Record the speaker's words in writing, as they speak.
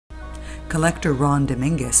Collector Ron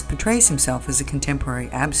Dominguez portrays himself as a contemporary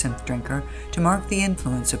absinthe drinker to mark the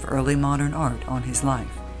influence of early modern art on his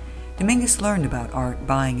life. Dominguez learned about art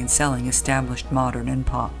buying and selling established modern and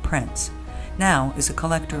pop prints. Now, as a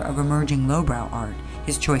collector of emerging lowbrow art,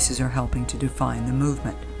 his choices are helping to define the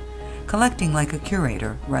movement. Collecting like a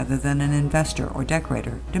curator rather than an investor or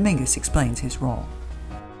decorator, Dominguez explains his role.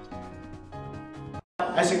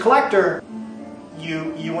 As a collector,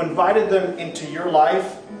 you invited them into your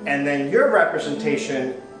life, and then your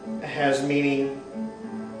representation has meaning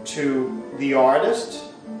to the artist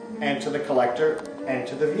and to the collector and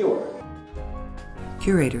to the viewer.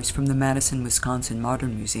 Curators from the Madison, Wisconsin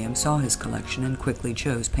Modern Museum saw his collection and quickly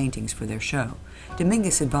chose paintings for their show.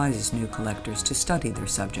 Dominguez advises new collectors to study their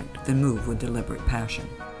subject, then move with deliberate passion.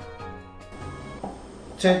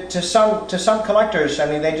 To some collectors, I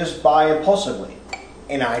mean, they just buy impulsively,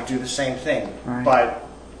 and I do the same thing. Right. But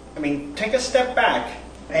I mean, take a step back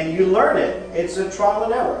and you learn it. It's a trial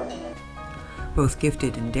and error. Both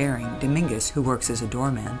gifted and daring, Dominguez, who works as a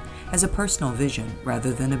doorman, has a personal vision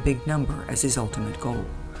rather than a big number as his ultimate goal.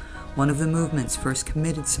 One of the movement's first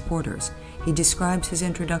committed supporters, he describes his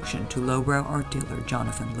introduction to lowbrow art dealer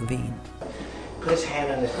Jonathan Levine. Put his hand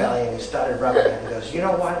on his belly and he started rubbing it. He goes, "You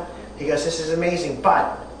know what?" He goes, "This is amazing,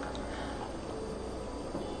 but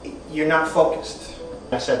you're not focused."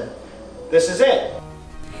 I said, "This is it."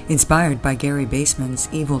 Inspired by Gary Baseman's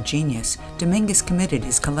Evil Genius, Dominguez committed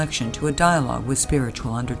his collection to a dialogue with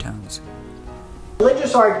spiritual undertones.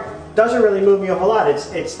 Religious art doesn't really move me a whole lot.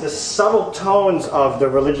 It's the subtle tones of the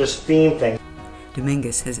religious theme thing.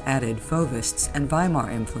 Dominguez has added Fauvists and Weimar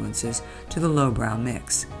influences to the lowbrow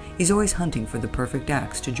mix. He's always hunting for the perfect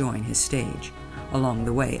acts to join his stage. Along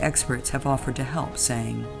the way, experts have offered to help,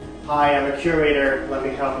 saying, "Hi, I'm a curator, let me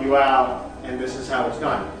help you out, and this is how it's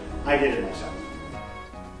done." I did it myself.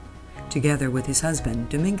 Together with his husband,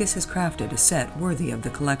 Dominguez has crafted a set worthy of the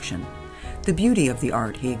collection. The beauty of the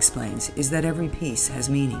art, he explains, is that every piece has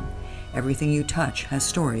meaning. Everything you touch has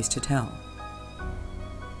stories to tell.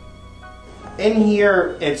 In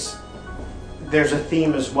here, there's a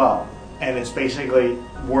theme as well, and it's basically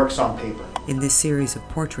works on paper. In this series of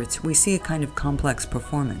portraits, we see a kind of complex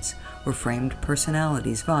performance, where framed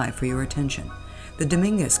personalities vie for your attention. The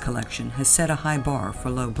Dominguez collection has set a high bar for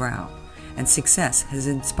lowbrow, and success has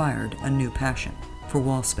inspired a new passion for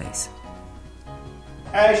wall space.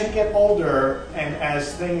 As you get older and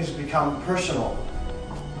as things become personal,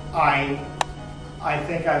 I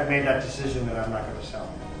think I've made that decision that I'm not going to sell.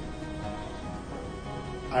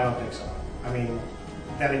 I don't think so. I mean,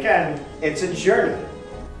 then again, it's a journey.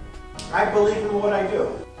 I believe in what I do.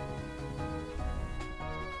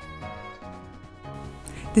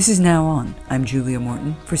 This is Now On. I'm Julia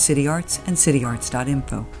Morton for City Arts and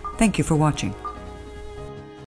cityarts.info. Thank you for watching.